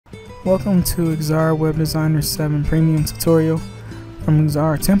Welcome to Xara Web Designer 7 Premium Tutorial from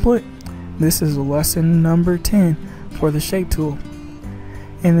Xara Template. This is lesson number 10 for the Shape Tool.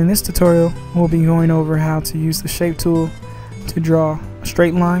 And in this tutorial, we'll be going over how to use the Shape Tool to draw a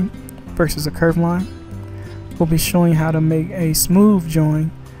straight line versus a curved line. We'll be showing how to make a smooth join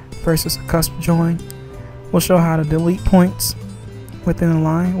versus a cusp join. We'll show how to delete points within a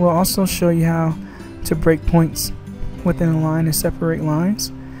line. We'll also show you how to break points within a line and separate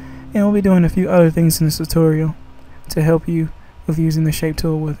lines. And we'll be doing a few other things in this tutorial to help you with using the Shape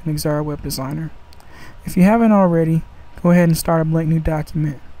Tool with an Xara Web Designer. If you haven't already, go ahead and start a blank new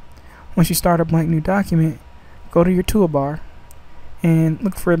document. Once you start a blank new document, go to your toolbar and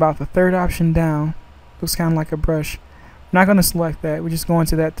look for about the third option down. Looks kind of like a brush. I'm not going to select that. We're just going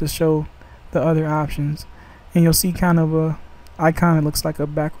to that to show the other options. And you'll see kind of a icon that looks like a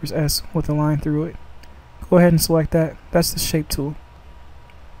backwards S with a line through it. Go ahead and select that. That's the Shape Tool.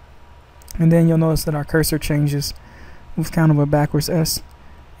 And then you'll notice that our cursor changes with kind of a backwards S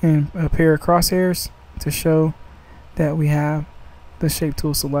and a pair of crosshairs to show that we have the Shape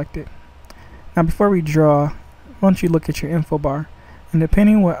Tool selected. Now before we draw, why don't you look at your info bar, and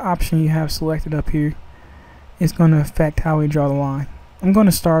depending on what option you have selected up here, it's going to affect how we draw the line. I'm going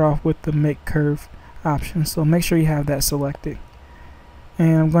to start off with the Make Curve option, so make sure you have that selected.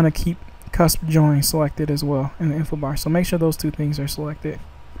 And I'm going to keep Cusp Join selected as well in the info bar, so make sure those two things are selected.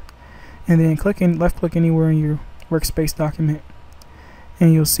 And then left click anywhere in your workspace document,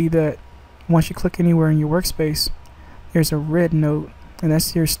 and you'll see that once you click anywhere in your workspace, there's a red note, and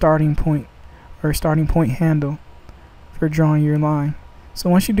that's your starting point or starting point handle for drawing your line. So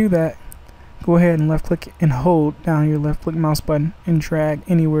once you do that, go ahead and left click and hold down your left click mouse button and drag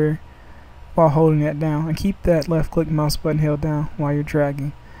anywhere while holding that down, and keep that left click mouse button held down while you're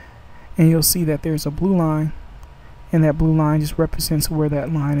dragging. And you'll see that there's a blue line, and that blue line just represents where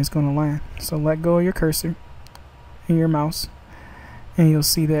that line is going to land. So let go of your cursor and your mouse, and you'll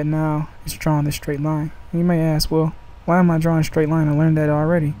see that now it's drawing the straight line. And you may ask, well, why am I drawing a straight line? I learned that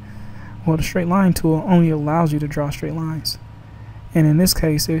already. Well, the straight line tool only allows you to draw straight lines. And in this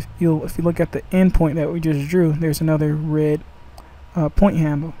case, if you look at the end point that we just drew, there's another red point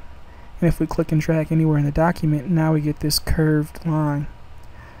handle. And if we click and drag anywhere in the document, now we get this curved line.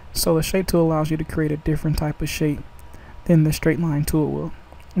 So the Shape Tool allows you to create a different type of shape than the straight line tool will.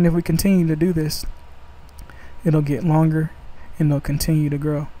 And if we continue to do this, it'll get longer and it'll continue to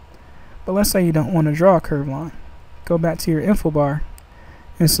grow. But let's say you don't want to draw a curved line. Go back to your info bar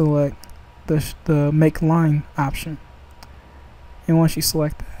and select the Make Line option. And once you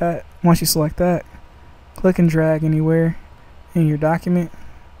select that, click and drag anywhere in your document.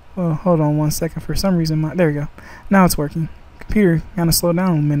 Well, hold on one second. For some reason, there we go. Now it's working. Computer kind of slowed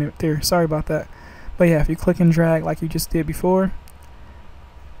down a minute there. Sorry about that. But yeah, if you click and drag like you just did before,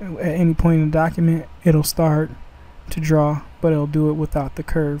 at any point in the document, it'll start to draw, but it'll do it without the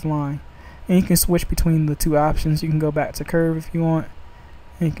curved line. And you can switch between the two options. You can go back to curve if you want,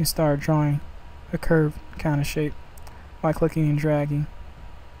 and you can start drawing a curved kind of shape by clicking and dragging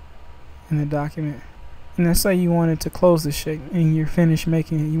in the document. And let's say you wanted to close the shape and you're finished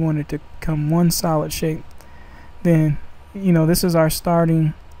making it, you want it to become one solid shape. Then, you know, this is our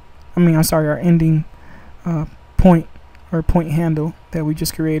our ending point or point handle that we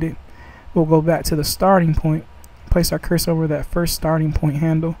just created. We'll go back to the starting point, place our cursor over that first starting point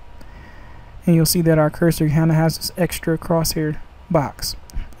handle, and you'll see that our cursor kind of has this extra crosshair box,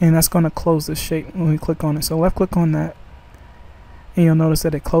 and that's going to close the shape when we click on it. So left click on that, and you'll notice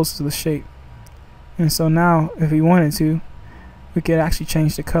that it closes the shape. And so now if we wanted to, we could actually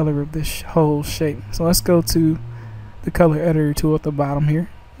change the color of this whole shape. So let's go to the color editor tool at the bottom here,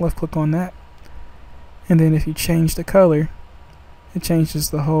 left click on that, and then if you change the color, it changes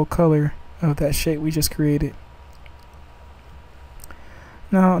the whole color of that shape we just created.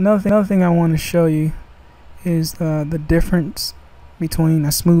 Now another thing I want to show you is the difference between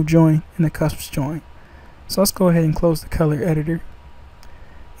a smooth join and a cusp join. So let's go ahead and close the color editor,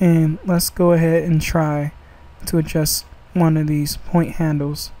 and let's go ahead and try to adjust one of these point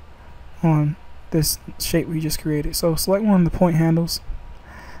handles on this shape we just created. So select one of the point handles.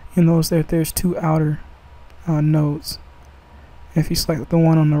 You'll notice that there's two outer nodes. If you select the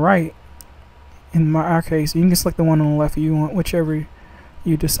one on the right, in our case, you can select the one on the left if you want, whichever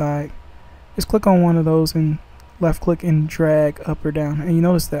you decide. Just click on one of those and left click and drag up or down, and you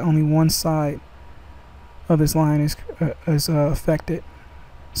notice that only one side of this line is affected.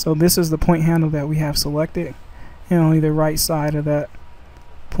 So this is the point handle that we have selected, and only the right side of that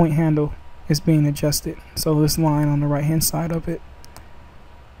point handle is being adjusted. So this line on the right hand side of it.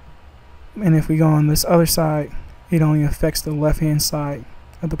 And if we go on this other side, it only affects the left hand side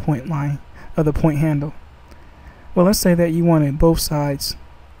of the point line of the point handle. Well, let's say that you wanted both sides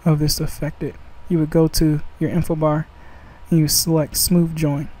of this affected. You would go to your info bar and you select smooth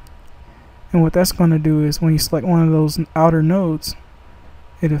join. And what that's going to do is when you select one of those outer nodes,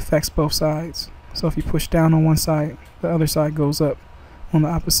 it affects both sides. So if you push down on one side, the other side goes up on the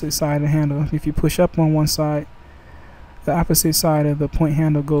opposite side of the handle. If you push up on one side, the opposite side of the point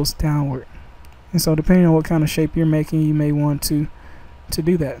handle goes downward. And so depending on what kind of shape you're making, you may want to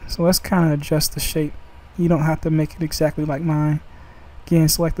do that. So let's kind of adjust the shape. You don't have to make it exactly like mine. Again,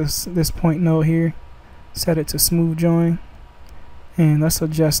 select this point node here, set it to smooth join, and let's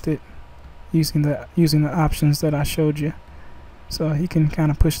adjust it using the options that I showed you. So you can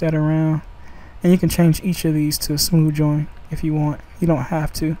kind of push that around, and you can change each of these to smooth join if you want. You don't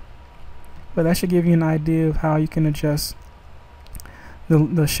have to, but that should give you an idea of how you can adjust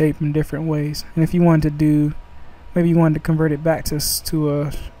the shape in different ways. And if you wanted to do, maybe you wanted to convert it back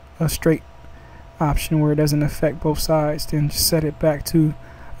to a straight option where it doesn't affect both sides, then just set it back to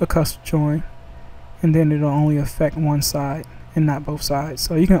a custom join, and then it'll only affect one side and not both sides.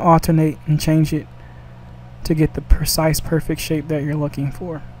 So you can alternate and change it to get the precise perfect shape that you're looking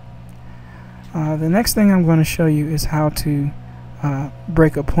for. The next thing I'm going to show you is how to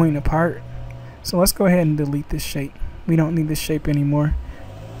break a point apart. So let's go ahead and delete this shape. We don't need this shape anymore.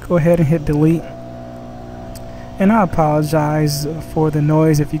 Go ahead and hit delete. And I apologize for the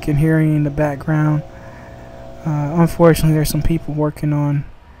noise if you can hear any in the background. Unfortunately, there's some people working on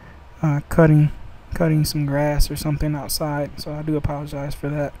cutting some grass or something outside, so I do apologize for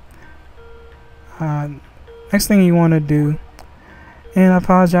that. Next thing you want to do, and I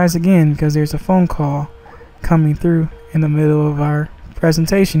apologize again because there's a phone call coming through in the middle of our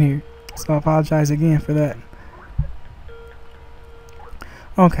presentation here, so I apologize again for that.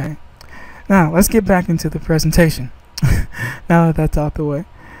 Okay, now let's get back into the presentation. Now that that's out the way,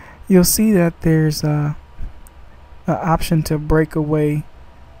 you'll see that there's an option to break away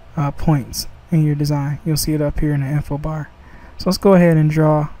points in your design. You'll see it up here in the info bar. So let's go ahead and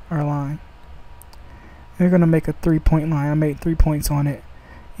draw our line. We're going to make a 3-point line. I made 3 points on it.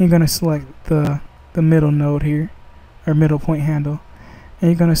 You're going to select the middle node here, or middle point handle, and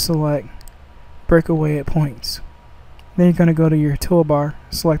you're going to select break away at points. Then you're going to go to your toolbar,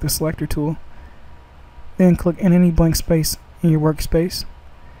 select the selector tool, then click in any blank space in your workspace,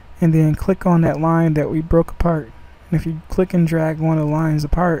 and then click on that line that we broke apart. And if you click and drag one of the lines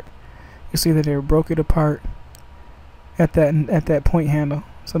apart, you'll see that it broke it apart at that point handle.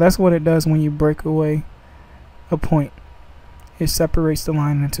 So that's what it does when you break away a point. It separates the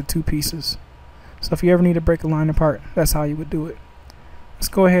line into 2 pieces. So if you ever need to break a line apart, that's how you would do it. Let's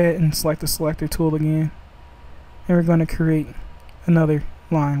go ahead and select the selector tool again, and we're going to create another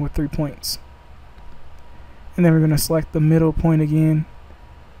line with 3 points. And then we're going to select the middle point again,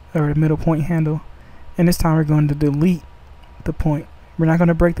 or the middle point handle, and this time we're going to delete the point. We're not going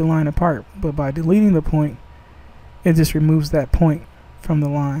to break the line apart, but by deleting the point, it just removes that point from the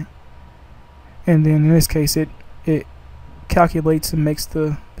line. And then in this case, it calculates and makes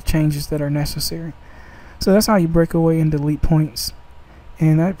the changes that are necessary. So that's how you break away and delete points.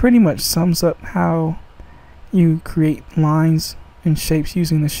 And that pretty much sums up how you create lines and shapes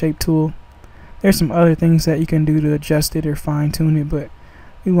using the shape tool. There's some other things that you can do to adjust it or fine tune it, but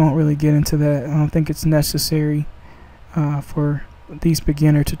we won't really get into that. I don't think it's necessary for these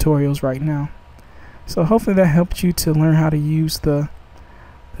beginner tutorials right now. So hopefully that helped you to learn how to use the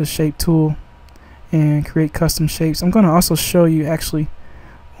shape tool and create custom shapes. I'm going to also show you actually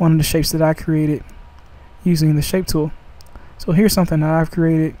one of the shapes that I created using the shape tool. So here's something that I've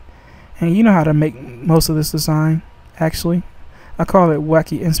created, and you know how to make most of this design. Actually, I call it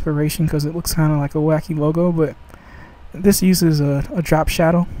Wacky Inspiration because it looks kind of like a wacky logo, but this uses a drop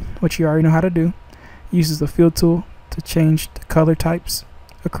shadow, which you already know how to do. It uses the fill tool to change the color types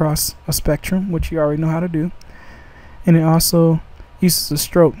across a spectrum, which you already know how to do. And it also uses a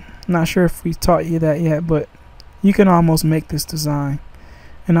stroke. Not sure if we taught you that yet, but you can almost make this design,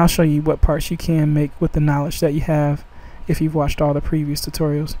 and I'll show you what parts you can make with the knowledge that you have. If you've watched all the previous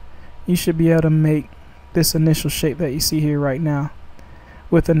tutorials, you should be able to make this initial shape that you see here right now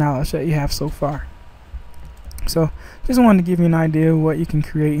with the knowledge that you have so far. So just wanted to give you an idea of what you can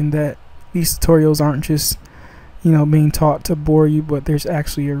create, and that these tutorials aren't just, you know, being taught to bore you, but there's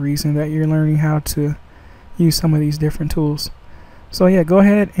actually a reason that you're learning how to use some of these different tools. So yeah, go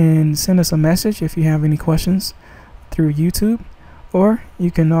ahead and send us a message if you have any questions through YouTube, or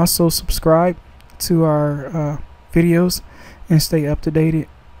you can also subscribe to our videos and stay up to date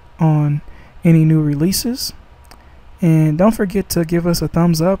on any new releases. And don't forget to give us a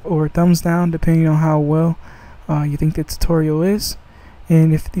thumbs up or a thumbs down depending on how well you think the tutorial is.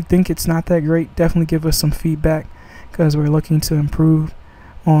 And if you think it's not that great, definitely give us some feedback, because we're looking to improve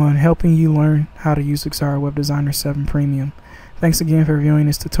on helping you learn how to use Xara Web Designer 7 Premium. Thanks again for viewing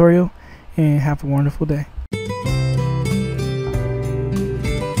this tutorial, and have a wonderful day.